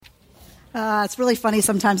It's really funny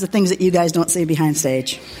sometimes the things that you guys don't see behind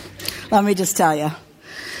stage. Let me just tell you.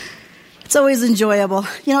 It's always enjoyable.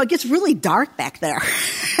 You know, it gets really dark back there.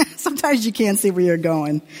 Sometimes you can't see where you're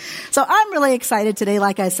going. So I'm really excited today,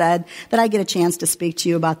 like I said, that I get a chance to speak to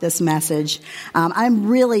you about this message. I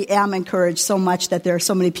really am encouraged so much that there are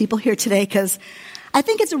so many people here today because I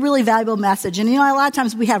think it's a really valuable message. And, you know, a lot of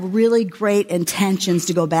times we have really great intentions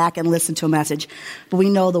to go back and listen to a message. But we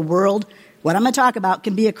know the world, what I'm going to talk about,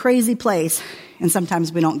 can be a crazy place. And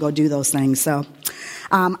sometimes we don't go do those things. So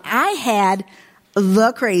I had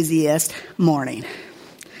the craziest morning.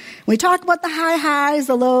 When we talk about the high highs,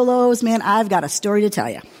 the low lows, man, I've got a story to tell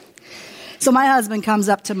you. So my husband comes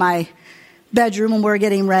up to my bedroom when we're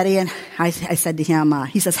getting ready, and I said to him,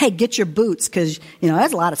 he says, hey, get your boots, because, you know,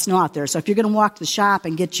 there's a lot of snow out there. So if you're going to walk to the shop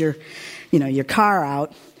and get your, you know, your car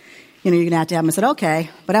out, you know, you're going to have them. I said, okay.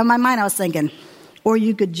 But in my mind, I was thinking, or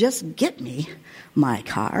you could just get me my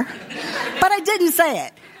car. But I didn't say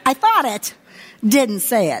it. I thought it. Didn't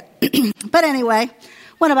say it. But anyway,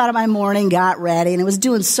 went about my morning, got ready, and it was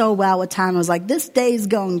doing so well with time. I was like, this day's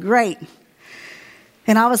going great.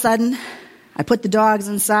 And all of a sudden, I put the dogs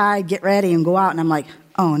inside, get ready, and go out, and I'm like,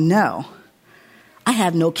 oh no, I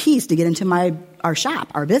have no keys to get into our shop,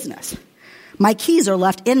 our business. My keys are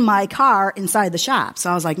left in my car inside the shop. So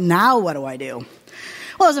I was like, now what do I do?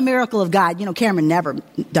 Well, it was a miracle of God. You know, Cameron never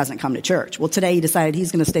doesn't come to church. Well, today he decided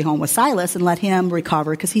he's going to stay home with Silas and let him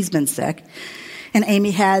recover because he's been sick. And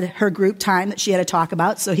Amy had her group time that she had to talk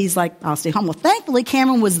about, so he's like, I'll stay home. Well, thankfully,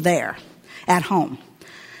 Cameron was there at home.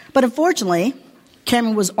 But unfortunately,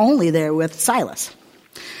 Cameron was only there with Silas.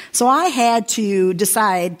 So I had to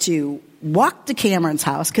decide to walk to Cameron's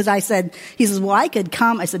house because he says, well, I could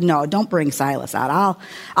come. I said, no, don't bring Silas out.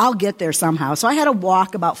 I'll get there somehow. So I had to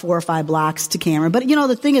walk about 4 or 5 blocks to Cameron. But, you know,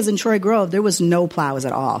 the thing is, in Troy Grove, there was no plows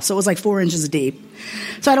at all. So it was like 4 inches deep.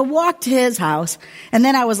 So I had to walk to his house. And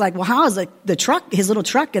then I was like, well, how is the truck, his little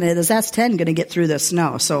truck in it, his S10 going to get through the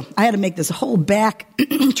snow? So I had to make this whole back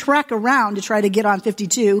trek around to try to get on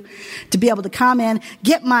 52 to be able to come in,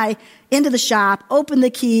 get into the shop, open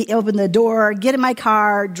the door, get in my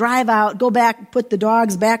car, drive out, go back, put the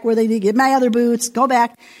dogs back where they need, get my other boots, go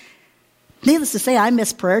back. Needless to say, I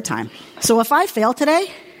missed prayer time. So if I fail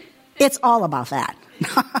today, it's all about that.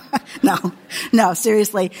 No,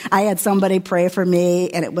 seriously. I had somebody pray for me,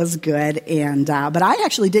 and it was good. And but I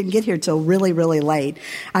actually didn't get here till really, really late.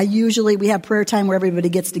 We have prayer time where everybody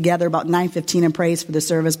gets together about 9:15 and prays for the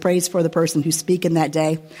service, prays for the person who's speaking that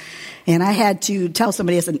day. And I had to tell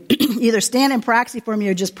somebody, I said, either stand in proxy for me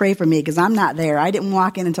or just pray for me because I'm not there. I didn't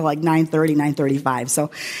walk in until like 9:30, 9:35. So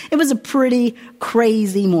it was a pretty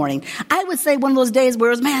crazy morning. I would say one of those days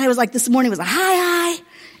where it was like this morning was a high,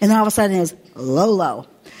 and then all of a sudden it was low.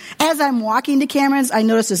 As I'm walking to Cameron's, I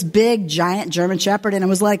noticed this big, giant German Shepherd, and it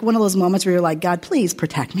was like one of those moments where you're like, God, please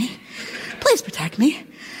protect me. Please protect me.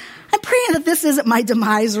 I'm praying that this isn't my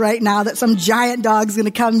demise right now, that some giant dog's going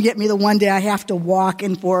to come get me the one day I have to walk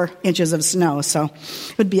in 4 inches of snow. So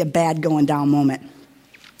it would be a bad going down moment.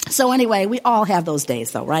 So anyway, we all have those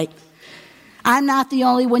days though, right? I'm not the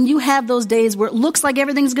only one. You have those days where it looks like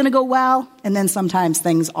everything's going to go well, and then sometimes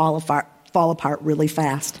things fall apart really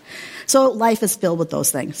fast. So life is filled with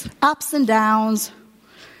those things. Ups and downs,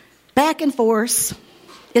 back and forth.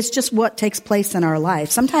 It's just what takes place in our life.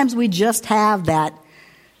 Sometimes we just have that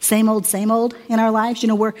same old in our lives, you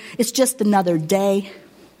know, where it's just another day.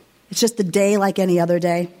 It's just a day like any other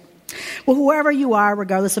day. Well, whoever you are,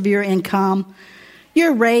 regardless of your income,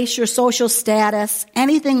 your race, your social status,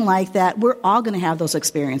 anything like that, we're all going to have those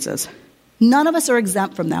experiences. None of us are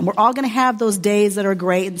exempt from them. We're all going to have those days that are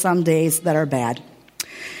great and some days that are bad.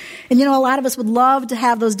 And, you know, a lot of us would love to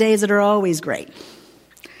have those days that are always great.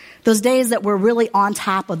 Those days that we're really on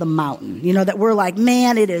top of the mountain, you know, that we're like,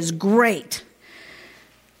 man, it is great.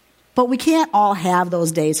 But we can't all have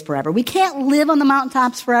those days forever. We can't live on the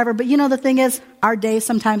mountaintops forever. But you know, the thing is, our days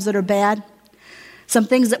sometimes that are bad, some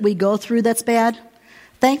things that we go through that's bad,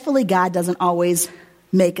 thankfully God doesn't always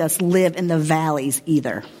make us live in the valleys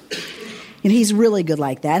either. And he's really good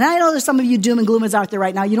like that. And I know there's some of you doom and gloomers out there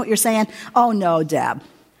right now. You know what you're saying? Oh no, Deb,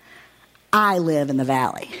 I live in the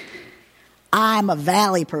valley. I'm a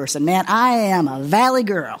valley person, man. I am a valley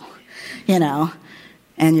girl, you know.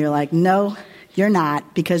 And you're like, no, you're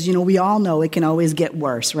not, because, you know, we all know it can always get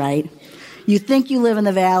worse, right? You think you live in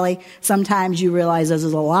the valley. Sometimes you realize there's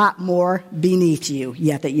a lot more beneath you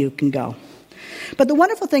yet that you can go. But the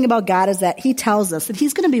wonderful thing about God is that he tells us that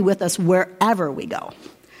he's going to be with us wherever we go.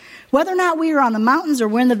 Whether or not we are on the mountains or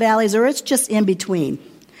we're in the valleys or it's just in between,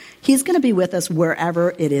 he's going to be with us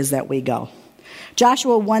wherever it is that we go.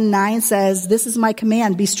 Joshua 1:9 says, "This is my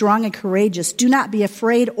command, be strong and courageous. Do not be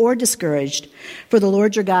afraid or discouraged, for the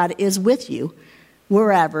Lord your God is with you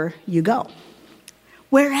wherever you go."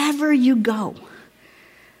 Wherever you go.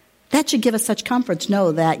 That should give us such comfort to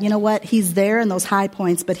know that, you know what, he's there in those high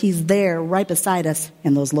points, but he's there right beside us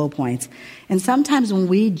in those low points. And sometimes when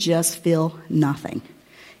we just feel nothing,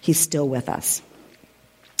 he's still with us.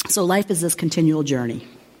 So life is this continual journey.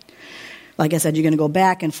 Like I said, you're going to go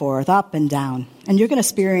back and forth, up and down. And you're going to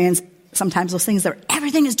experience sometimes those things that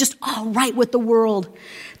everything is just all right with the world.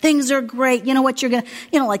 Things are great. You know what, you're going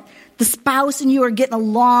to, like the spouse and you are getting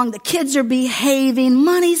along. The kids are behaving.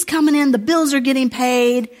 Money's coming in. The bills are getting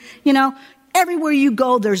paid. Everywhere you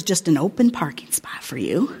go, there's just an open parking spot for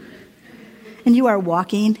you. And you are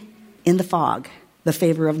walking in the fog, the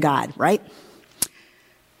favor of God, right?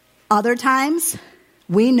 Other times,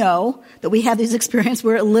 we know that we have these experiences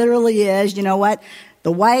where it literally is, you know what?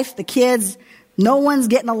 The wife, the kids, no one's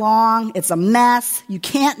getting along. It's a mess. You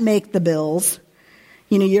can't make the bills.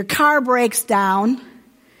 Your car breaks down.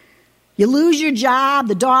 You lose your job.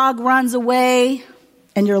 The dog runs away.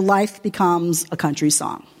 And your life becomes a country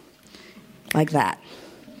song. Like that.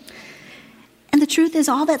 And the truth is,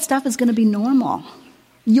 all that stuff is going to be normal.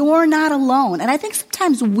 You're not alone. And I think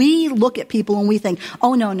sometimes we look at people and we think,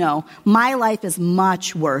 oh, no, my life is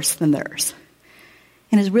much worse than theirs.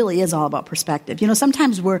 And it really is all about perspective.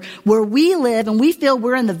 Sometimes where we live and we feel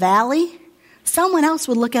we're in the valley, someone else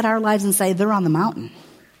would look at our lives and say they're on the mountain.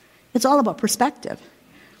 It's all about perspective.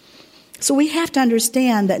 So we have to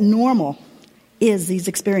understand that normal is these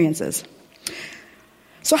experiences.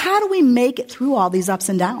 So how do we make it through all these ups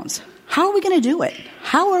and downs? How are we going to do it?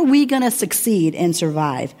 How are we going to succeed and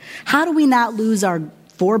survive? How do we not lose our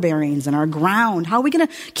forebearings and our ground? How are we going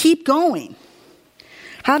to keep going?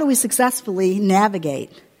 How do we successfully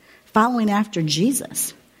navigate following after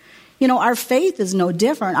Jesus? Our faith is no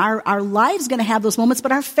different. Our life's going to have those moments,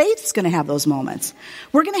 but our faith is going to have those moments.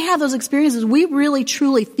 We're going to have those experiences. We really,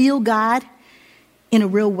 truly feel God in a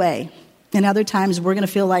real way. And other times we're going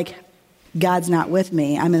to feel like God's not with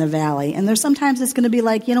me. I'm in a valley. And there's sometimes it's going to be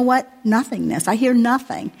like, you know what? Nothingness. I hear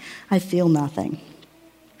nothing. I feel nothing.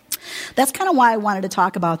 That's kind of why I wanted to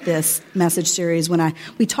talk about this message series. When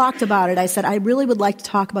we talked about it, I said I really would like to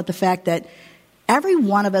talk about the fact that every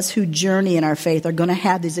one of us who journey in our faith are going to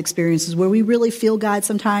have these experiences where we really feel God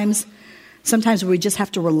sometimes where we just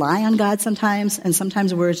have to rely on God sometimes, and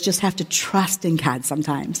sometimes where we just have to trust in God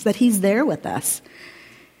sometimes, that he's there with us.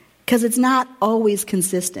 Because it's not always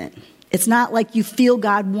consistent. It's not like you feel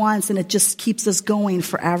God once and it just keeps us going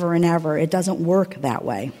forever and ever. It doesn't work that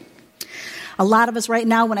way. A lot of us right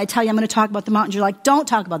now, when I tell you I'm going to talk about the mountains, you're like, don't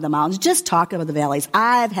talk about the mountains, just talk about the valleys.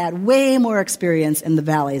 I've had way more experience in the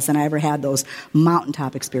valleys than I ever had those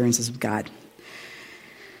mountaintop experiences with God.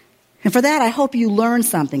 And for that, I hope you learn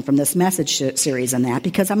something from this message series on that,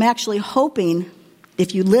 because I'm actually hoping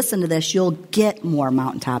if you listen to this, you'll get more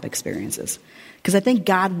mountaintop experiences. Because I think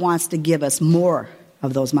God wants to give us more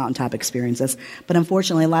of those mountaintop experiences. But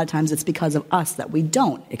unfortunately, a lot of times it's because of us that we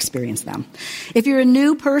don't experience them. If you're a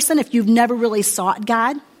new person, if you've never really sought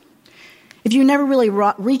God, if you never really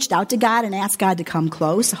reached out to God and asked God to come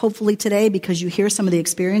close, hopefully today, because you hear some of the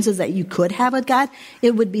experiences that you could have with God,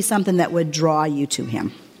 it would be something that would draw you to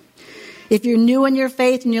him. If you're new in your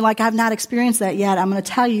faith and you're like, I've not experienced that yet, I'm going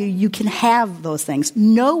to tell you, you can have those things.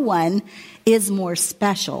 No one is more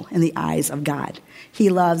special in the eyes of God. He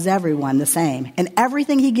loves everyone the same. And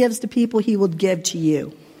everything he gives to people, he will give to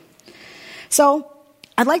you. So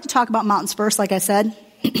I'd like to talk about mountains first, like I said.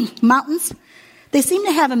 Mountains, they seem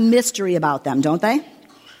to have a mystery about them, don't they?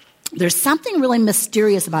 There's something really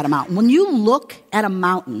mysterious about a mountain. When you look at a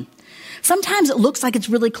mountain, sometimes it looks like it's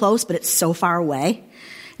really close, but it's so far away.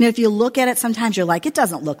 And if you look at it, sometimes you're like, it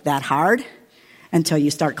doesn't look that hard, until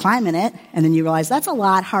you start climbing it, and then you realize that's a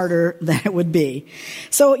lot harder than it would be.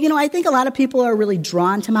 So, I think a lot of people are really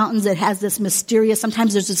drawn to mountains. It has this mysterious,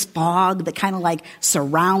 sometimes there's this fog that kind of like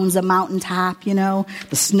surrounds a mountaintop, the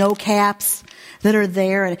snow caps that are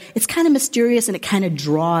there. And it's kind of mysterious, and it kind of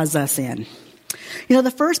draws us in.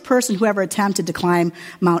 The first person who ever attempted to climb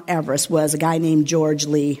Mount Everest was a guy named George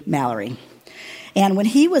Lee Mallory. And when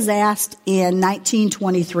he was asked in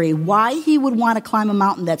 1923 why he would want to climb a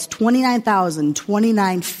mountain that's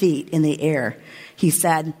 29,029 feet in the air, he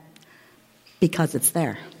said, because it's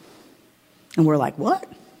there. And we're like, what?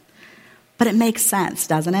 But it makes sense,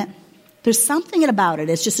 doesn't it? There's something about it.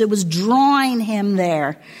 It was drawing him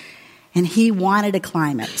there. And he wanted to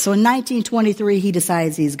climb it. So in 1923, he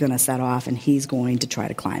decides he's going to set off and he's going to try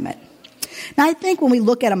to climb it. Now, I think when we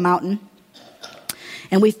look at a mountain,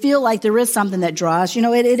 And we feel like there is something that draws.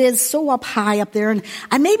 It is so up high up there. And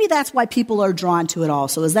maybe that's why people are drawn to it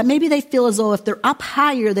also, is that maybe they feel as though if they're up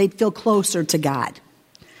higher, they'd feel closer to God.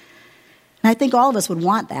 And I think all of us would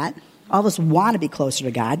want that. All of us want to be closer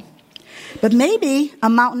to God. But maybe a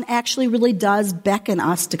mountain actually really does beckon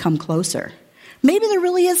us to come closer. Maybe there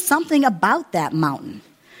really is something about that mountain.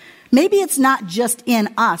 Maybe it's not just in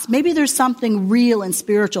us. Maybe there's something real and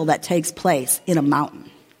spiritual that takes place in a mountain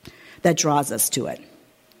that draws us to it.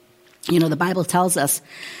 The Bible tells us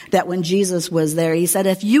that when Jesus was there, he said,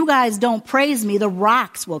 if you guys don't praise me, the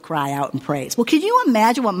rocks will cry out in praise. Well, can you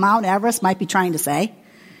imagine what Mount Everest might be trying to say?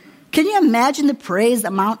 Can you imagine the praise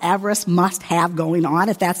that Mount Everest must have going on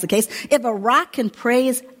if that's the case? If a rock can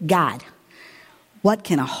praise God, what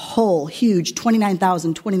can a whole huge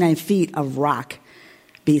 29,029 feet of rock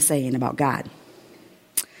be saying about God?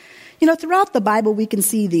 Throughout the Bible, we can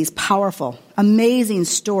see these powerful, amazing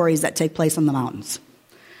stories that take place on the mountains.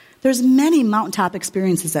 There's many mountaintop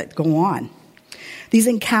experiences that go on. These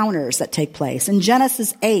encounters that take place. In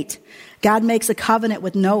Genesis 8, God makes a covenant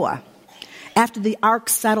with Noah after the ark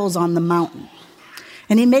settles on the mountain.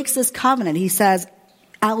 And he makes this covenant. He says,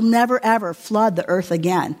 I'll never, ever flood the earth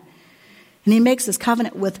again. And he makes this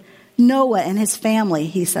covenant with Noah and his family.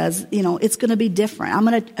 He says, it's going to be different. I'm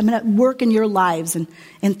going to work in your lives,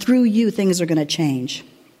 and through you, things are going to change.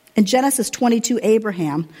 In Genesis 22,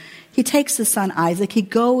 Abraham, he takes his son Isaac. He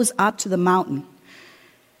goes up to the mountain.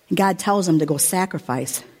 And God tells him to go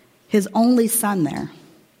sacrifice his only son there.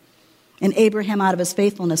 And Abraham, out of his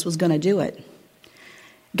faithfulness, was going to do it.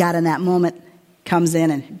 God, in that moment, comes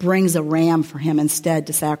in and brings a ram for him instead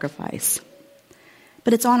to sacrifice.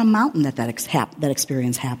 But it's on a mountain that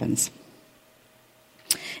experience happens.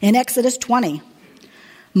 In Exodus 20,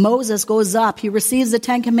 Moses goes up. He receives the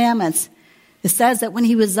 10 Commandments. It says that when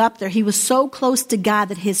he was up there, he was so close to God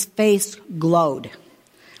that his face glowed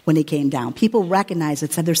when he came down. People recognized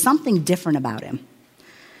it, said there's something different about him.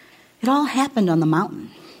 It all happened on the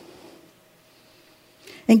mountain.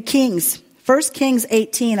 In 1 Kings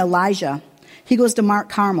 18, Elijah, he goes to Mount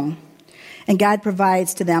Carmel, and God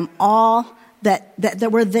provides to them all that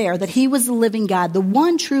were there, that he was the living God, the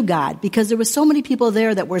one true God, because there were so many people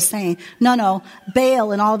there that were saying, no,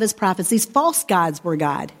 Baal and all of his prophets, these false gods were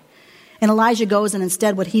God. And Elijah goes, and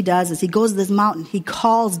instead what he does is he goes to this mountain, he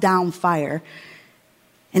calls down fire,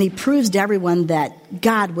 and he proves to everyone that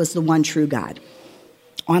God was the one true God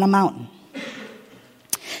on a mountain.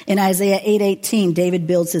 In Isaiah 8:18, David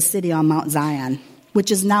builds his city on Mount Zion,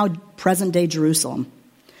 which is now present-day Jerusalem,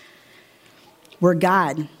 where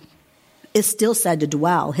God is still said to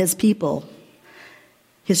dwell. His people,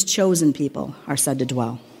 his chosen people, are said to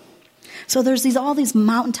dwell. So there's all these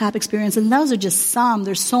mountaintop experiences, and those are just some.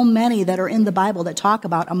 There's so many that are in the Bible that talk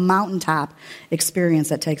about a mountaintop experience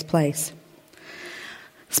that takes place.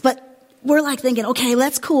 But we're like thinking, okay,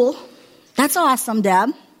 that's cool. That's awesome,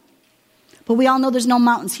 Deb. But we all know there's no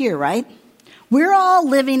mountains here, right? We're all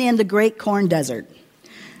living in the Great Corn Desert.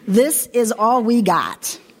 This is all we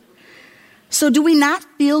got. So do we not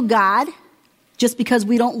feel God just because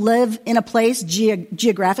we don't live in a place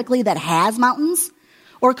geographically that has mountains?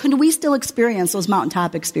 Or can we still experience those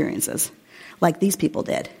mountaintop experiences like these people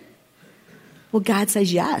did? Well, God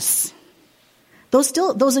says yes.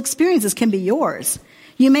 Those experiences can be yours.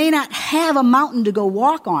 You may not have a mountain to go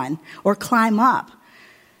walk on or climb up.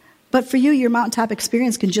 But for you, your mountaintop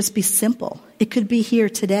experience can just be simple. It could be here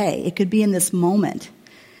today. It could be in this moment.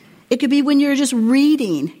 It could be when you're just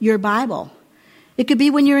reading your Bible. It could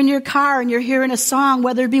be when you're in your car and you're hearing a song,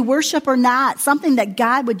 whether it be worship or not, something that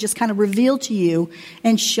God would just kind of reveal to you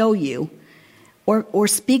and show you or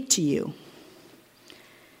speak to you.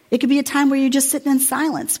 It could be a time where you're just sitting in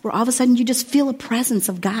silence, where all of a sudden you just feel a presence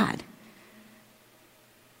of God.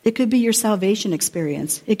 It could be your salvation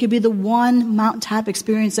experience. It could be the one mountaintop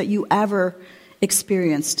experience that you ever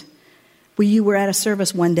experienced, where you were at a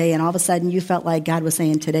service one day and all of a sudden you felt like God was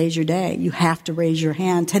saying, today's your day. You have to raise your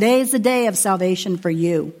hand. Today's the day of salvation for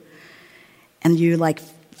you. And you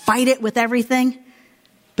fight it with everything,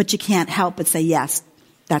 but you can't help but say, yes,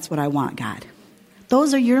 that's what I want, God.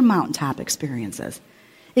 Those are your mountaintop experiences.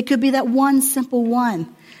 It could be that one simple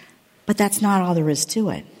one, but that's not all there is to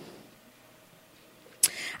it.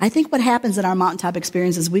 I think what happens in our mountaintop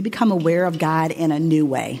experience is we become aware of God in a new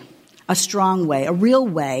way, a strong way, a real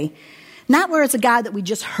way. Not where it's a God that we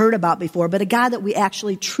just heard about before, but a God that we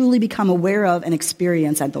actually truly become aware of and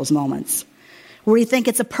experience at those moments. Where we think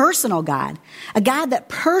it's a personal God, a God that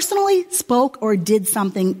personally spoke or did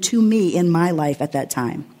something to me in my life at that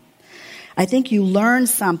time. I think you learn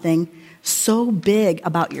something so big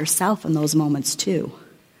about yourself in those moments too.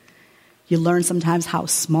 You learn sometimes how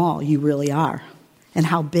small you really are and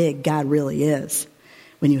how big God really is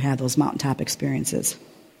when you have those mountaintop experiences.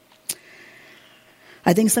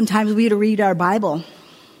 I think sometimes we read our Bible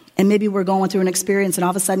and maybe we're going through an experience and all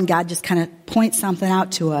of a sudden God just kind of points something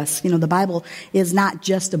out to us. The Bible is not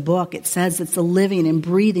just a book. It says it's the living and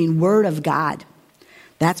breathing Word of God.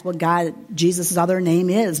 That's what Jesus' other name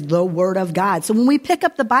is, the Word of God. So when we pick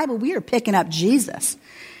up the Bible, we are picking up Jesus.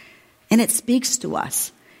 And it speaks to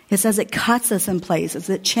us. It says it cuts us in places.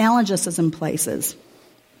 It challenges us in places.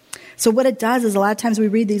 So what it does is a lot of times we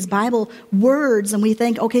read these Bible words and we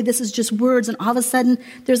think, okay, this is just words. And all of a sudden,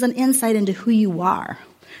 there's an insight into who you are.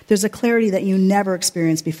 There's a clarity that you never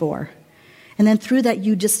experienced before. And then through that,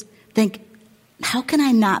 you just think, how can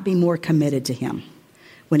I not be more committed to him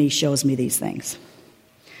when he shows me these things?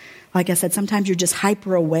 Like I said, sometimes you're just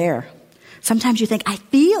hyper aware. Sometimes you think, I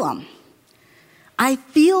feel him. I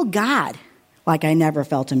feel God like I never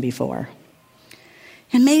felt him before.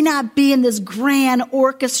 It may not be in this grand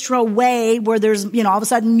orchestra way where there's, all of a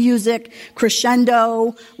sudden music,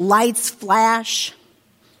 crescendo, lights flash.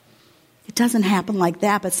 It doesn't happen like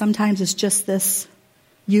that, but sometimes it's just this,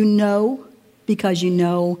 because you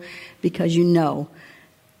know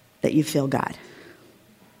that you feel God.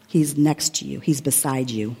 He's next to you. He's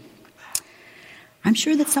beside you. I'm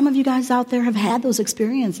sure that some of you guys out there have had those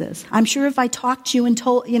experiences. I'm sure if I talked to you and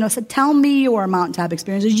said, tell me your mountaintop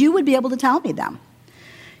experiences, you would be able to tell me them.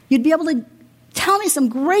 You'd be able to tell me some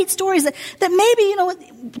great stories that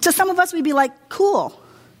maybe, to some of us we'd be like, cool.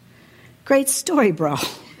 Great story, bro.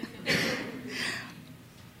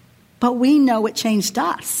 But we know it changed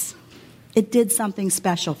us. It did something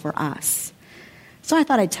special for us. So I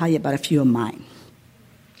thought I'd tell you about a few of mine.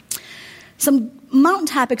 Some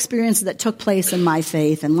mountaintop experiences that took place in my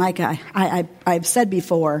faith, and like I've said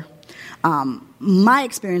before, my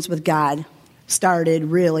experience with God started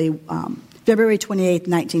really February 28th,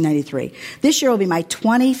 1993. This year will be my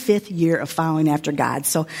 25th year of following after God,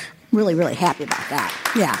 so I'm really, really happy about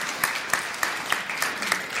that. Yeah.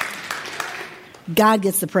 God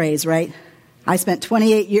gets the praise, right? I spent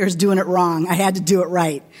 28 years doing it wrong. I had to do it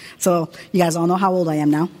right. So you guys all know how old I am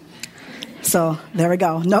now. So there we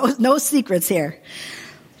go. No secrets here.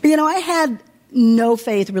 But, I had no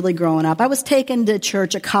faith really growing up. I was taken to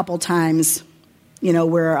church a couple times,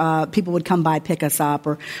 where people would come by, pick us up,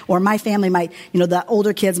 or my family might, the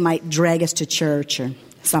older kids might drag us to church or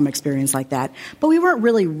some experience like that. But we weren't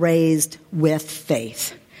really raised with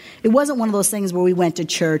faith. It wasn't one of those things where we went to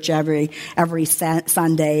church every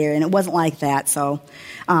Sunday, and it wasn't like that. So,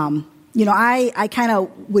 I kind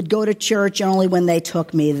of would go to church only when they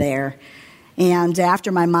took me there. And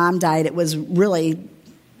after my mom died, it was really,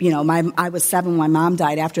 I was 7 when my mom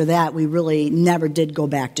died. After that, we really never did go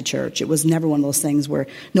back to church. It was never one of those things where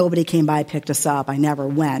nobody came by, picked us up. I never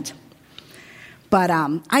went. But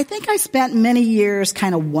I think I spent many years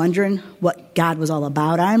kind of wondering what God was all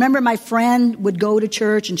about. I remember my friend would go to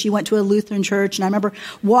church, and she went to a Lutheran church, and I remember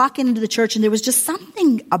walking into the church, and there was just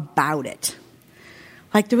something about it.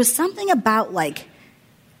 Like, there was something about,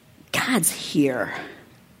 God's here.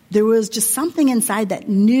 There was just something inside that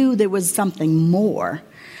knew there was something more,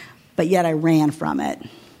 but yet I ran from it.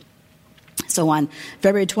 So on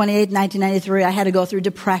February 28, 1993, I had to go through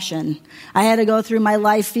depression. I had to go through my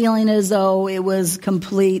life feeling as though it was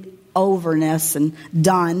complete overness and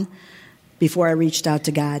done before I reached out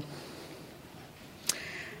to God.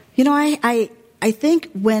 I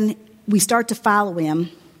think when we start to follow him,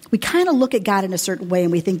 we kind of look at God in a certain way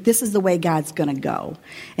and we think this is the way God's going to go.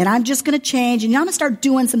 And I'm just going to change and I'm going to start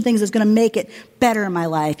doing some things that's going to make it better in my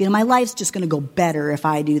life. My life's just going to go better if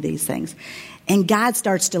I do these things. And God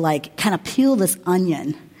starts to kind of peel this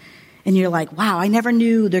onion. And you're like, wow, I never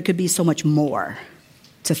knew there could be so much more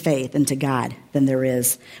to faith and to God than there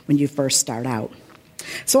is when you first start out.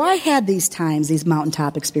 So I had these times, these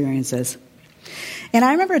mountaintop experiences. And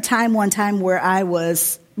I remember one time where I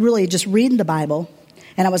was really just reading the Bible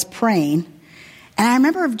and I was praying. And I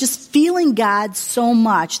remember just feeling God so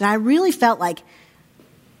much that I really felt like,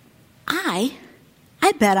 I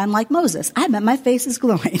bet I'm like Moses. I bet my face is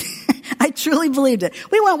glowing. I truly believed it.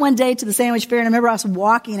 We went one day to the sandwich fair, and I remember I was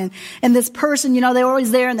walking, and this person, they were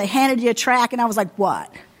always there, and they handed you a tract, and I was like,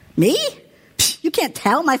 what? Me? Psh, you can't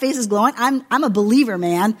tell my face is glowing. I'm a believer,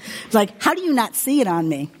 man. It's like, how do you not see it on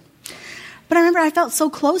me? But I remember I felt so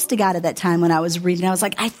close to God at that time when I was reading. I was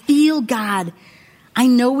like, I feel God. I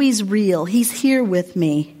know he's real. He's here with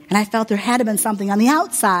me. And I felt there had to have been something on the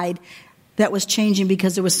outside that was changing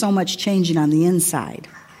because there was so much changing on the inside.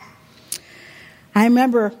 I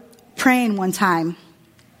remember praying one time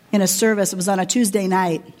in a service. It was on a Tuesday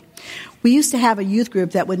night. We used to have a youth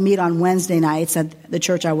group that would meet on Wednesday nights at the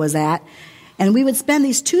church I was at. And we would spend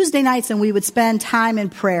these Tuesday nights and we would spend time in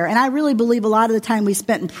prayer. And I really believe a lot of the time we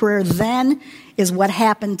spent in prayer then is what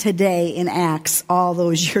happened today in Acts all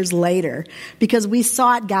those years later. Because we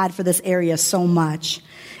sought God for this area so much.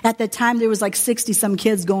 At that time there was like 60-some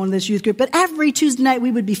kids going to this youth group. But every Tuesday night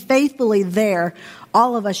we would be faithfully there.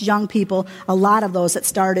 All of us young people, a lot of those that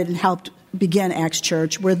started and helped begin Acts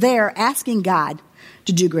Church, were there asking God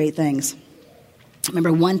to do great things. I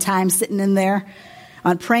remember one time sitting in there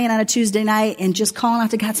on praying on a Tuesday night and just calling out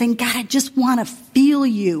to God saying, God, I just want to feel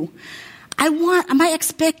you. My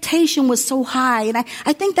expectation was so high. And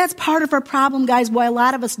I think that's part of our problem, guys, why a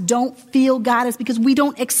lot of us don't feel God is because we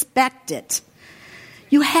don't expect it.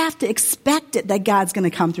 You have to expect it that God's going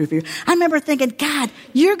to come through for you. I remember thinking, God,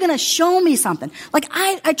 you're going to show me something. Like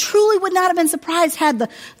I truly would not have been surprised had the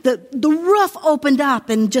roof opened up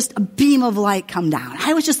and just a beam of light come down.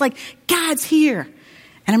 I was just like, God's here.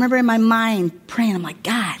 And I remember in my mind praying, I'm like,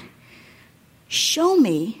 God, show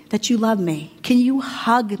me that you love me. Can you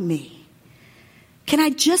hug me? Can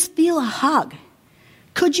I just feel a hug?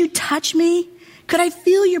 Could you touch me? Could I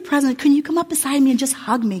feel your presence? Can you come up beside me and just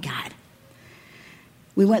hug me, God?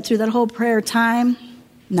 We went through that whole prayer time.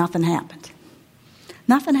 Nothing happened.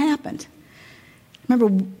 Nothing happened. I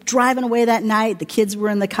remember driving away that night. The kids were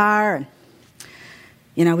in the car. And,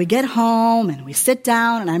 we get home and we sit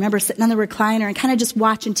down. And I remember sitting on the recliner and kind of just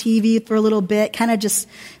watching TV for a little bit. Kind of just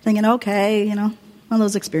thinking, okay, one of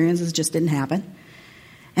those experiences just didn't happen.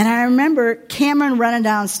 And I remember Cameron running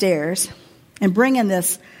downstairs and bringing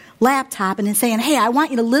this laptop and saying, hey, I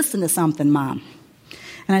want you to listen to something, Mom.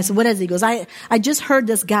 And I said, what is he? He goes, I just heard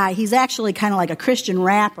this guy. He's actually kind of like a Christian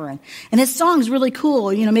rapper. And his song's really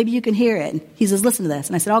cool. Maybe you can hear it. And he says, listen to this.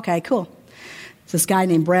 And I said, okay, cool. It's this guy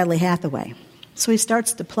named Bradley Hathaway. So he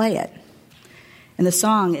starts to play it. And the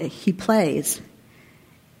song he plays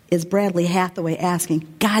is Bradley Hathaway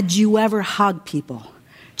asking, God, do you ever hug people?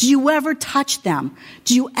 Do you ever touch them?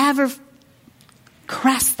 Do you ever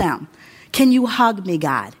caress them? Can you hug me,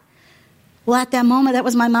 God? Well, at that moment, that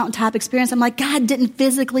was my mountaintop experience. I'm like, God didn't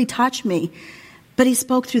physically touch me, but he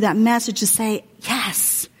spoke through that message to say,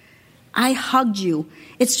 yes, I hugged you.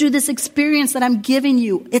 It's through this experience that I'm giving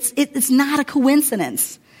you. It's not a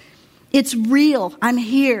coincidence. It's real. I'm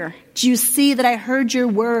here. Do you see that I heard your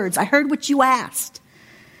words? I heard what you asked,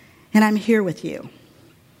 and I'm here with you.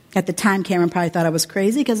 At the time, Cameron probably thought I was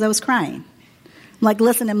crazy because I was crying. I'm like,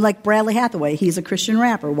 listen, I'm like Bradley Hathaway. He's a Christian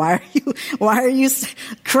rapper. Why are you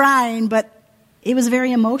crying? But it was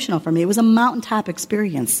very emotional for me. It was a mountaintop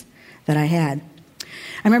experience that I had.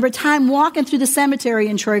 I remember a time walking through the cemetery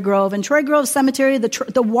in Troy Grove. In Troy Grove Cemetery,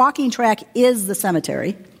 the walking track is the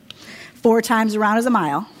cemetery. 4 times around is a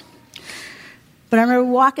mile. But I remember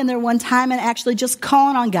walking there one time and actually just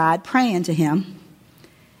calling on God, praying to him.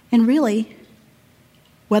 And really,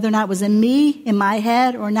 whether or not it was in me, in my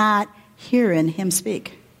head or not, hearing him speak.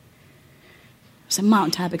 It was a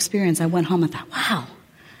mountaintop experience. I went home and thought, wow,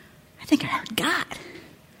 I think I heard God.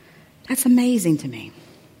 That's amazing to me.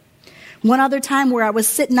 One other time where I was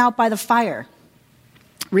sitting out by the fire,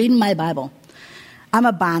 reading my Bible. I'm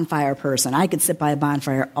a bonfire person. I could sit by a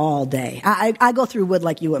bonfire all day. I go through wood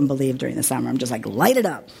like you wouldn't believe during the summer. I'm just like, light it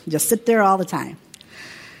up. Just sit there all the time.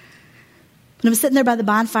 And I'm sitting there by the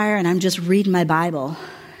bonfire and I'm just reading my Bible.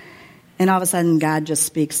 And all of a sudden, God just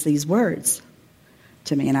speaks these words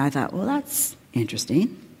to me. And I thought, well, that's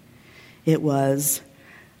interesting. It was,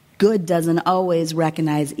 good doesn't always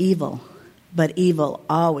recognize evil, but evil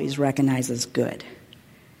always recognizes good.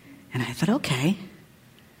 And I thought, okay,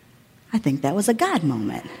 I think that was a God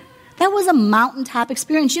moment. That was a mountaintop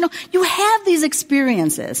experience. You have these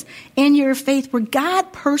experiences in your faith where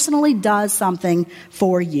God personally does something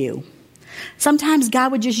for you. Sometimes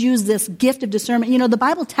God would just use this gift of discernment. The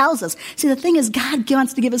Bible tells us. See, the thing is, God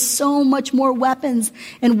wants to give us so much more weapons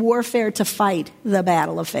in warfare to fight the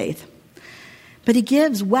battle of faith. But he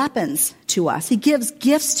gives weapons to us. He gives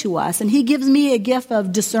gifts to us. And he gives me a gift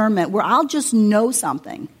of discernment where I'll just know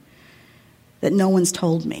something that no one's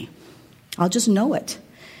told me. I'll just know it.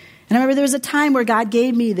 And I remember there was a time where God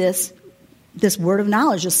gave me this word of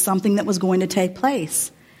knowledge, just something that was going to take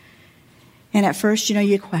place. And at first,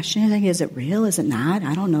 you question, you think, is it real? Is it not?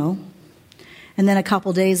 I don't know. And then a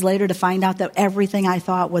couple days later to find out that everything I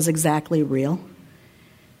thought was exactly real.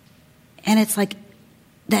 And it's like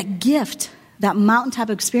that gift, that mountaintop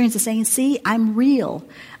experience of saying, see, I'm real.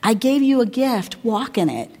 I gave you a gift. Walk in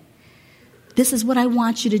it. This is what I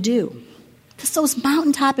want you to do. It's those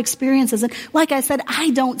mountaintop experiences. And like I said,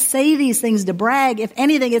 I don't say these things to brag. If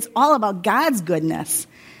anything, it's all about God's goodness.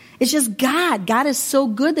 It's just God. God is so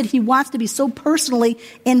good that he wants to be so personally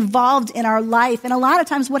involved in our life. And a lot of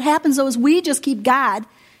times what happens, though, is we just keep God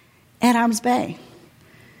at Arms Bay.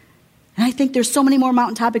 And I think there's so many more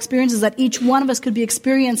mountaintop experiences that each one of us could be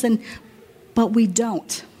experiencing, but we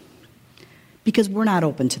don't because we're not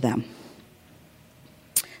open to them.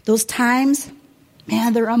 Those times,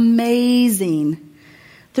 man, they're amazing.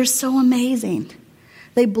 They're so amazing.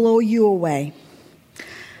 They blow you away.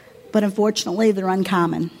 But unfortunately, they're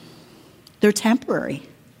uncommon. They're temporary.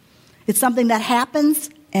 It's something that happens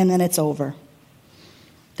and then it's over.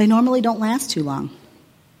 They normally don't last too long.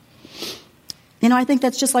 I think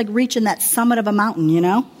that's just like reaching that summit of a mountain,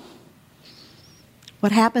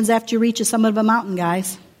 What happens after you reach the summit of a mountain,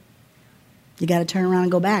 guys? You got to turn around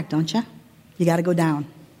and go back, don't you? You got to go down.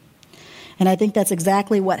 And I think that's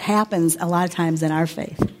exactly what happens a lot of times in our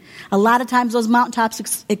faith. A lot of times those mountaintop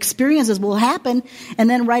experiences will happen, and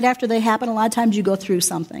then right after they happen, a lot of times you go through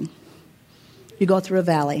something. You go through a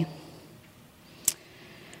valley.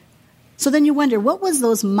 So then you wonder, what was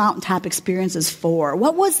those mountaintop experiences for?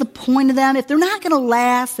 What was the point of them? If they're not going to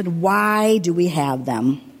last, then why do we have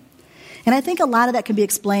them? And I think a lot of that can be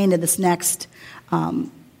explained in this next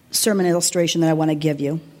sermon illustration that I want to give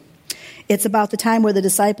you. It's about the time where the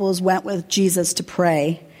disciples went with Jesus to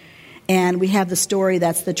pray. And we have the story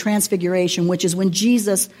that's the transfiguration, which is when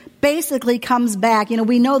Jesus basically comes back.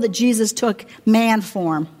 We know that Jesus took man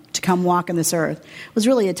form to come walk on this earth. It was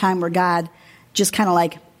really a time where God just kind of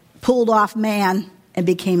like pulled off man and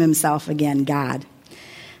became himself again, God.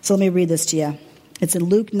 So let me read this to you. It's in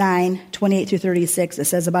Luke 9:28-36. It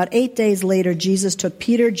says, about 8 days later, Jesus took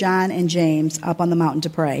Peter, John, and James up on the mountain to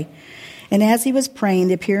pray. And as he was praying,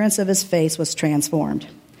 the appearance of his face was transformed,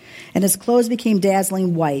 and his clothes became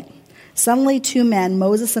dazzling white. Suddenly 2 men,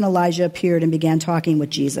 Moses and Elijah, appeared and began talking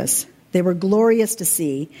with Jesus. They were glorious to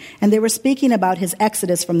see, and they were speaking about his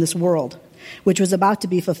exodus from this world, which was about to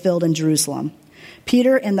be fulfilled in Jerusalem.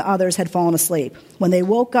 Peter and the others had fallen asleep. When they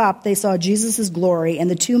woke up, they saw Jesus' glory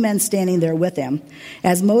and the 2 men standing there with him.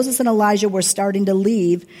 As Moses and Elijah were starting to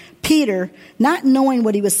leave, Peter, not knowing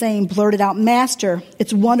what he was saying, blurted out, Master,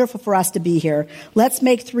 it's wonderful for us to be here. Let's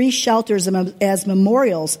make 3 shelters as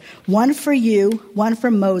memorials, one for you, one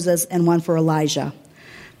for Moses, and one for Elijah.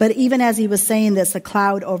 But even as he was saying this, a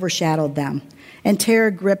cloud overshadowed them, and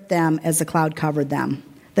terror gripped them as the cloud covered them.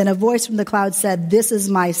 Then a voice from the cloud said, This is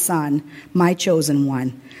my son, my chosen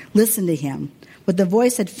one. Listen to him. When the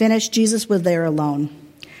voice had finished, Jesus was there alone.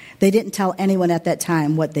 They didn't tell anyone at that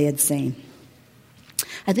time what they had seen.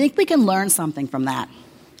 I think we can learn something from that.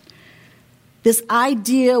 This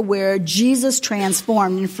idea where Jesus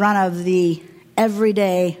transformed in front of the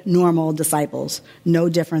everyday, normal disciples, no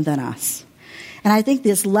different than us. And I think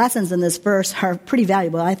these lessons in this verse are pretty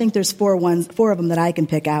valuable. I think there's 4 of them that I can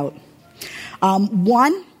pick out.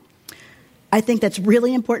 One, I think that's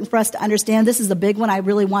really important for us to understand, this is the big one I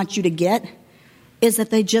really want you to get, is that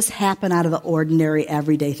they just happen out of the ordinary,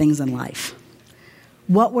 everyday things in life.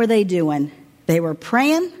 What were they doing? They were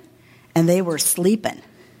praying and they were sleeping.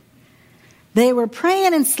 They were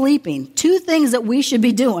praying and sleeping, 2 things that we should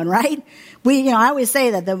be doing, right? I always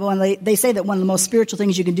say that when they say that one of the most spiritual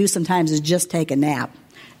things you can do sometimes is just take a nap.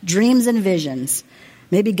 Dreams and visions.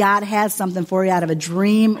 Maybe God has something for you out of a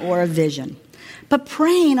dream or a vision. But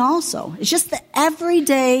praying also, it's just the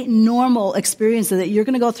everyday normal experiences that you're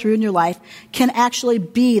going to go through in your life can actually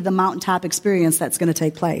be the mountaintop experience that's going to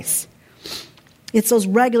take place. It's those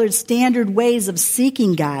regular standard ways of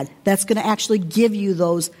seeking God that's going to actually give you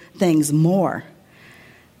those things more.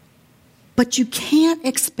 But you can't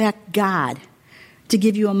expect God to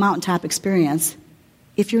give you a mountaintop experience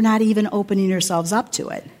if you're not even opening yourselves up to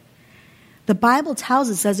it. The Bible tells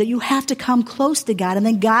us, says that you have to come close to God, and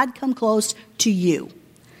then God come close to you.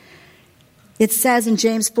 It says in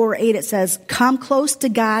James 4:8, it says, come close to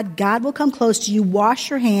God, God will come close to you. Wash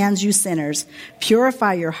your hands, you sinners.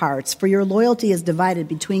 Purify your hearts, for your loyalty is divided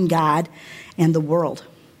between God and the world.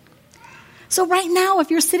 So right now, if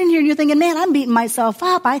you're sitting here and you're thinking, man, I'm beating myself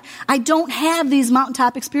up. I don't have these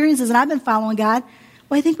mountaintop experiences, and I've been following God.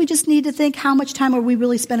 Well, I think we just need to think, how much time are we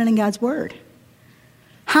really spending in God's Word?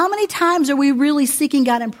 How many times are we really seeking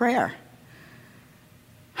God in prayer?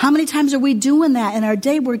 How many times are we doing that in our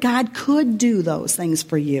day where God could do those things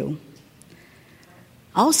for you?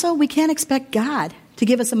 Also, we can't expect God to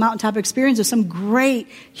give us a mountaintop experience or some great,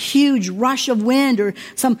 huge rush of wind or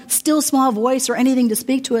some still small voice or anything to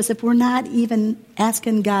speak to us if we're not even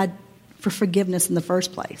asking God for forgiveness in the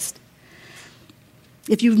first place.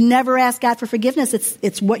 If you've never asked God for forgiveness,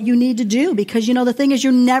 it's what you need to do, because the thing is,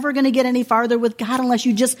 you're never going to get any farther with God unless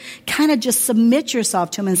you just kind of just submit yourself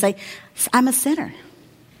to him and say, I'm a sinner.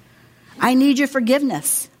 I need your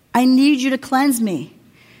forgiveness. I need you to cleanse me.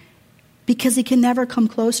 Because he can never come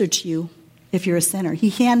closer to you if you're a sinner.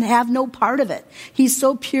 He can have no part of it. He's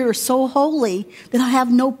so pure, so holy, that he'll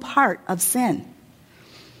have no part of sin.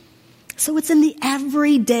 So it's in the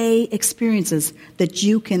everyday experiences that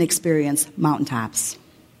you can experience mountaintops.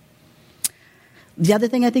 The other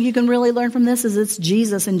thing I think you can really learn from this is it's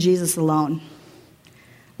Jesus and Jesus alone.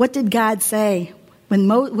 What did God say?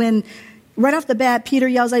 When right off the bat, Peter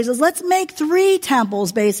yells out, he says, let's make 3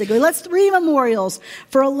 temples, basically. Let's 3 memorials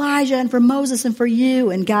for Elijah and for Moses and for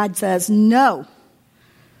you. And God says, no.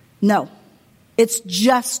 It's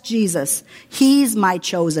just Jesus. He's my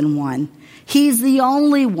chosen one. He's the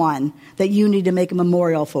only one that you need to make a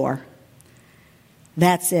memorial for.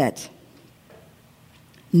 That's it.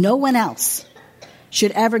 No one else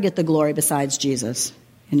should ever get the glory besides Jesus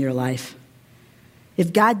in your life.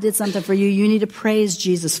 If God did something for you, you need to praise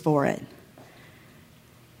Jesus for it.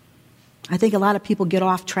 I think a lot of people get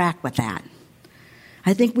off track with that.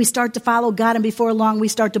 I think we start to follow God, and before long we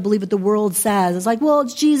start to believe what the world says. It's like, well,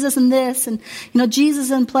 it's Jesus and this, and Jesus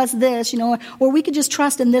and plus this, or we could just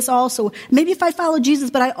trust in this also. Maybe if I follow Jesus,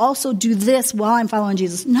 but I also do this while I'm following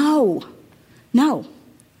Jesus. No.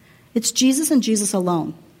 It's Jesus and Jesus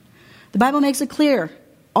alone. The Bible makes it clear.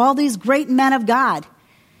 All these great men of God.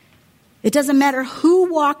 It doesn't matter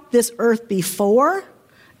who walked this earth before,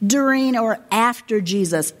 during, or after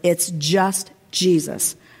Jesus. It's just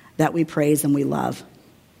Jesus that we praise and we love.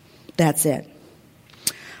 That's it.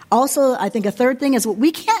 Also, I think a third thing is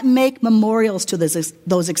we can't make memorials to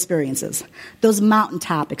those experiences, those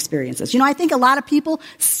mountaintop experiences. I think a lot of people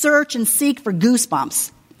search and seek for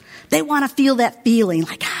goosebumps. They want to feel that feeling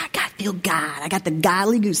like, I feel God. I got the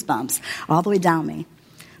godly goosebumps all the way down me.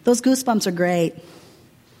 Those goosebumps are great,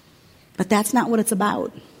 but that's not what it's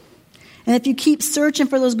about. And if you keep searching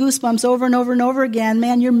for those goosebumps over and over and over again,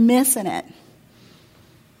 man, you're missing it.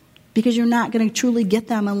 Because you're not going to truly get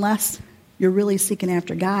them unless you're really seeking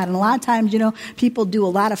after God. And a lot of times, people do a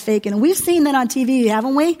lot of faking. And we've seen that on TV,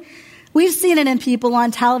 haven't we? We've seen it in people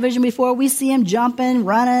on television before. We see them jumping,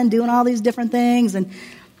 running, doing all these different things. And,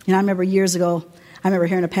 I remember years ago,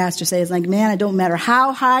 hearing a pastor say, it's like, man, it don't matter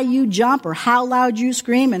how high you jump or how loud you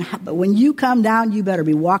scream, but when you come down, you better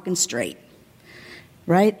be walking straight.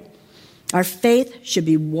 Right? Our faith should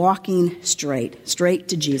be walking straight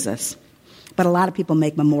to Jesus. But a lot of people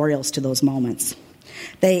make memorials to those moments.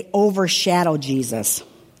 They overshadow Jesus.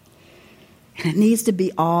 And it needs to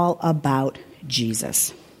be all about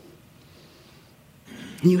Jesus.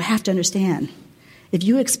 And you have to understand, if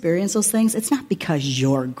you experience those things, it's not because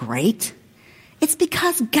you're great. It's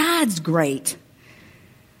because God's great.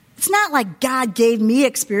 It's not like God gave me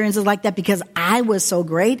experiences like that because I was so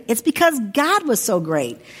great. It's because God was so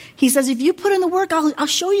great. He says, if you put in the work, I'll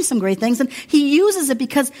show you some great things. And he uses it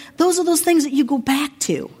because those are those things that you go back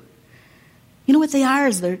to. You know what they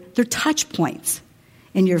are? They're touch points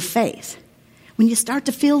in your faith. When you start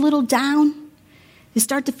to feel a little down, you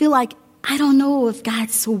start to feel like, I don't know if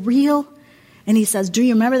God's so real. And he says, do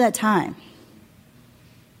you remember that time?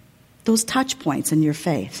 Those touch points in your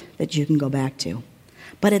faith that you can go back to.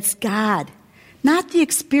 But it's God, not the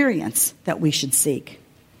experience, that we should seek.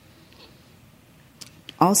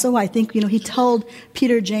 Also, I think, he told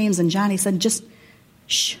Peter, James, and John, he said, just,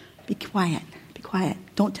 shh, be quiet.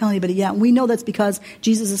 Don't tell anybody yet. And we know that's because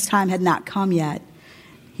Jesus' time had not come yet.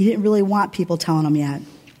 He didn't really want people telling him yet.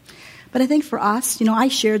 But I think for us, I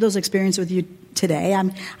shared those experiences with you today.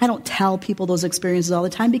 I don't tell people those experiences all the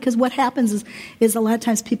time because what happens is a lot of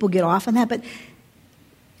times people get off on that. But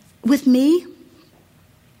with me,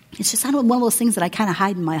 it's just one of those things that I kind of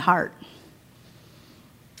hide in my heart.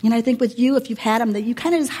 I think with you, if you've had them, that you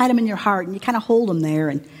kind of just hide them in your heart and you kind of hold them there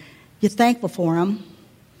and you're thankful for them.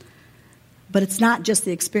 But it's not just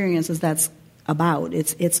the experiences that's about.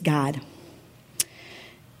 It's God.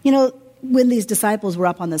 When these disciples were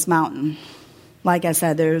up on this mountain, like I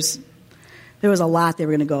said, there was a lot they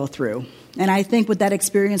were going to go through. And I think with that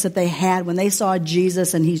experience that they had when they saw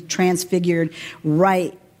Jesus and he's transfigured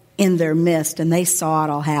right in their midst and they saw it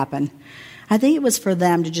all happen, I think it was for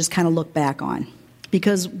them to just kind of look back on.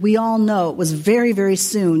 Because we all know it was very, very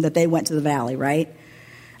soon that they went to the valley, right?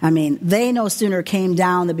 They no sooner came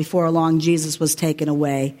down than before long Jesus was taken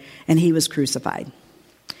away and he was crucified.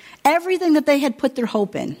 Everything that they had put their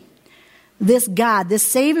hope in, this God, this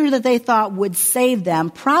Savior that they thought would save them,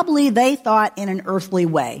 probably they thought in an earthly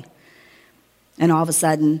way. And all of a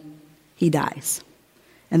sudden, he dies.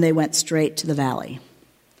 And they went straight to the valley.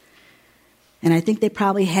 And I think they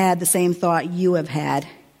probably had the same thought you have had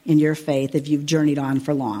in your faith if you've journeyed on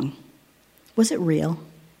for long. Was it real?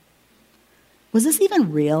 Was this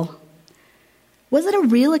even real? Was it a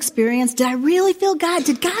real experience? Did I really feel God?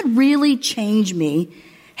 Did God really change me?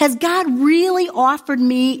 Has God really offered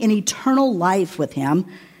me an eternal life with him?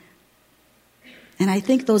 And I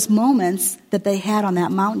think those moments that they had on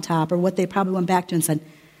that mountaintop are what they probably went back to and said,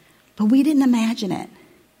 but we didn't imagine it.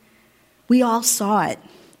 We all saw it.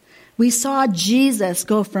 We saw Jesus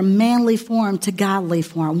go from manly form to godly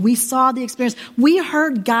form. We saw the experience. We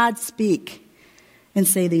heard God speak and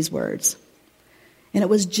say these words. And it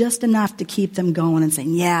was just enough to keep them going and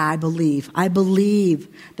saying, yeah, I believe. I believe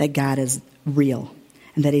that God is real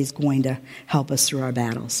and that he's going to help us through our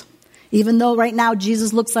battles. Even though right now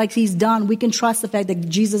Jesus looks like he's done, we can trust the fact that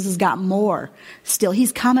Jesus has got more still.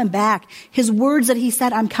 He's coming back. His words that he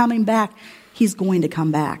said, I'm coming back, he's going to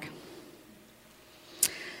come back.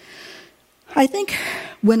 I think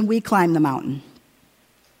when we climb the mountain,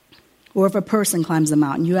 or if a person climbs the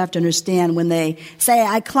mountain, you have to understand when they say,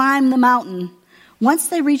 I climbed the mountain, once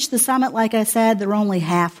they reach the summit, like I said, they're only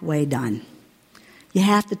halfway done. You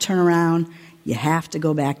have to turn around. You have to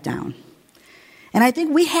go back down. And I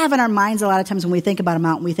think we have in our minds a lot of times when we think about a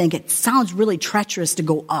mountain, we think it sounds really treacherous to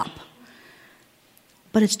go up.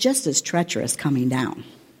 But it's just as treacherous coming down.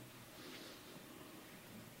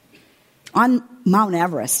 On Mount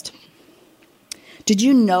Everest, did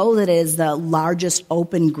you know that it is the largest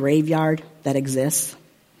open graveyard that exists?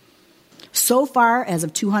 So far, as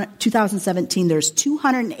of 2017, there's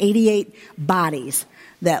 288 bodies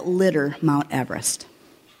that litter Mount Everest.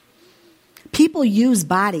 People use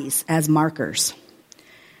bodies as markers.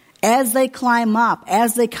 As they climb up,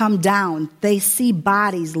 as they come down, they see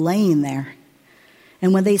bodies laying there.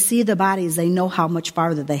 And when they see the bodies, they know how much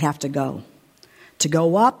farther they have to go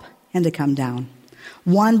up and to come down.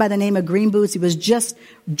 One by the name of Green Boots, he was just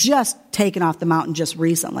taken off the mountain just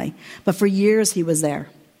recently. But for years he was there.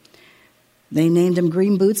 They named him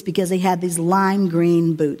Green Boots because he had these lime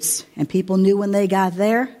green boots. And people knew when they got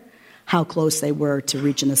there how close they were to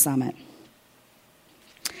reaching the summit.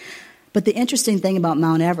 But the interesting thing about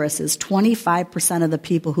Mount Everest is 25% of the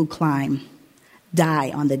people who climb die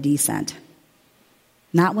on the descent.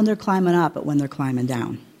 Not when they're climbing up, but when they're climbing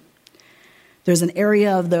down. There's an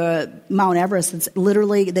area of the Mount Everest that's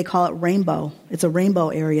literally, they call it rainbow. It's a rainbow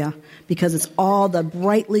area because it's all the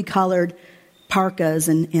brightly colored parkas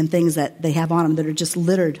and things that they have on them that are just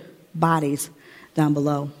littered bodies down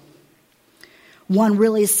below. One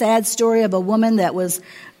really sad story of a woman that was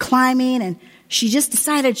climbing and she just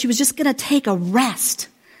decided she was just going to take a rest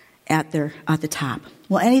at the top.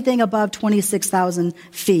 Well, anything above 26,000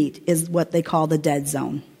 feet is what they call the dead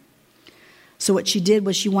zone. So what she did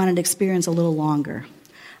was she wanted to experience a little longer.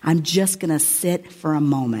 I'm just going to sit for a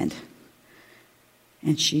moment.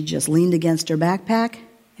 And she just leaned against her backpack,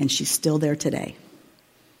 and she's still there today.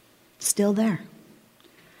 Still there.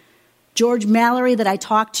 George Mallory that I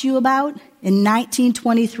talked to you about in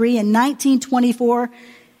 1923 and 1924,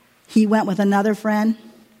 he went with another friend,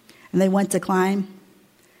 and they went to climb.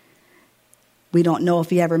 We don't know if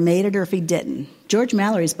he ever made it or if he didn't. George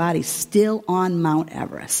Mallory's body's still on Mount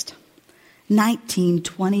Everest.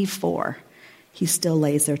 1924. He still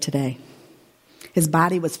lays there today. His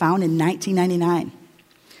body was found in 1999.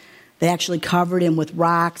 They actually covered him with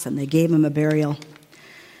rocks and they gave him a burial.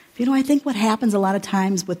 You know, I think what happens a lot of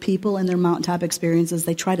times with people in their mountaintop experiences,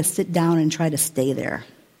 they try to sit down and try to stay there.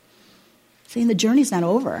 Saying the journey's not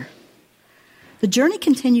over. The journey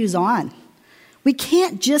continues on. We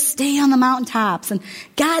can't just stay on the mountaintops. And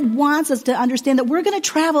God wants us to understand that we're going to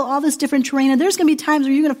travel all this different terrain, and there's going to be times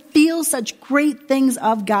where you're going to feel such great things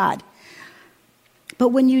of God. But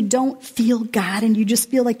when you don't feel God and you just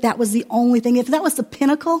feel like that was the only thing, if that was the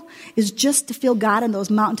pinnacle, is just to feel God in those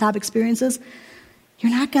mountaintop experiences,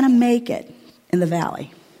 you're not going to make it in the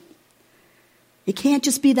valley. It can't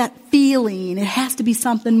just be that feeling. It has to be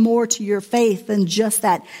something more to your faith than just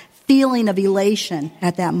that feeling of elation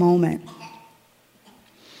at that moment.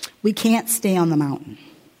 We can't stay on the mountain.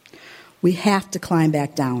 We have to climb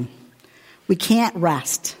back down. We can't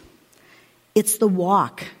rest. It's the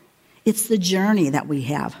walk. It's the journey that we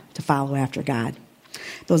have to follow after God.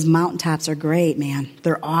 Those mountaintops are great, man.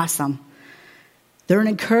 They're awesome. They're an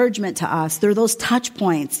encouragement to us. They're those touch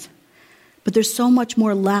points. But there's so much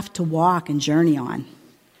more left to walk and journey on.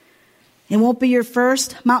 It won't be your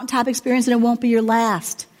first mountaintop experience, and it won't be your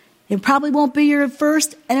last. It probably won't be your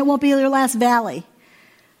first, and it won't be your last valley.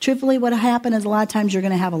 Truthfully, what will happen is a lot of times you're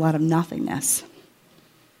going to have a lot of nothingness.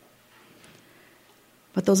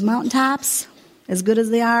 But those mountaintops, as good as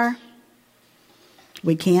they are,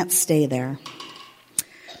 we can't stay there.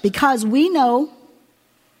 Because we know,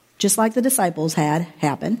 just like the disciples had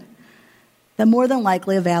happen, that more than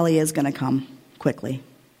likely a valley is going to come quickly.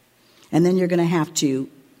 And then you're going to have to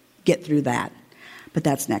get through that. But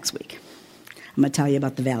that's next week. I'm going to tell you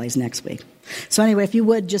about the valleys next week. So anyway, if you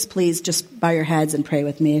would, please bow your heads and pray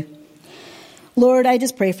with me. Lord, I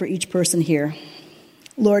just pray for each person here.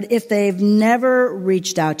 Lord, if they've never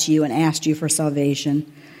reached out to you and asked you for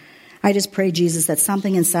salvation, I just pray, Jesus, that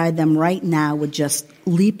something inside them right now would just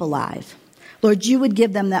leap alive. Lord, you would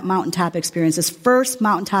give them that mountaintop experience, this first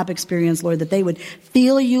mountaintop experience, Lord, that they would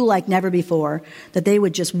feel you like never before, that they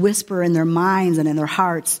would just whisper in their minds and in their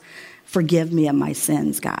hearts, forgive me of my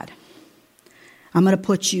sins, God. I'm going to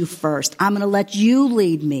put you first. I'm going to let you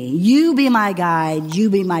lead me. You be my guide. You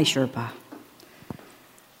be my Sherpa.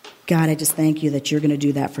 God, I just thank you that you're going to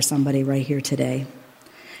do that for somebody right here today.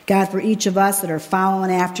 God, for each of us that are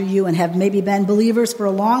following after you and have maybe been believers for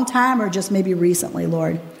a long time or just maybe recently,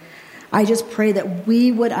 Lord, I just pray that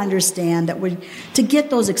we would understand that we're to get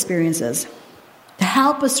those experiences, to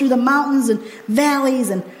help us through the mountains and valleys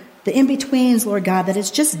and the in-betweens, Lord God, that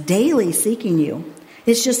it's just daily seeking you.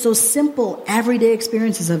 It's just those simple, everyday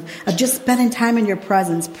experiences of just spending time in your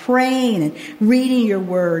presence, praying and reading your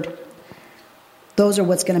word. Those are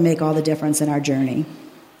what's going to make all the difference in our journey.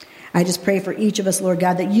 I just pray for each of us, Lord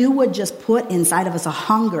God, that you would just put inside of us a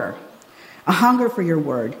hunger for your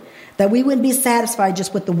word, that we wouldn't be satisfied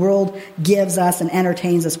just what the world gives us and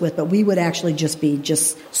entertains us with, but we would actually just be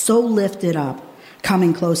so lifted up,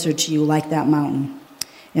 coming closer to you like that mountain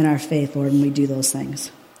in our faith, Lord, when we do those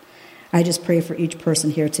things. I just pray for each person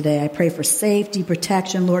here today. I pray for safety,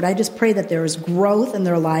 protection, Lord. I just pray that there is growth in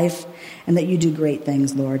their life and that you do great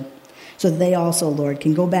things, Lord, so that they also, Lord,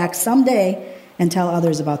 can go back someday and tell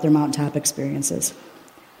others about their mountaintop experiences.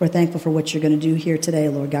 We're thankful for what you're going to do here today,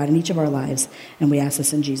 Lord God, in each of our lives, and we ask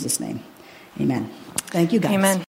this in Jesus' name. Amen. Thank you, guys. Amen.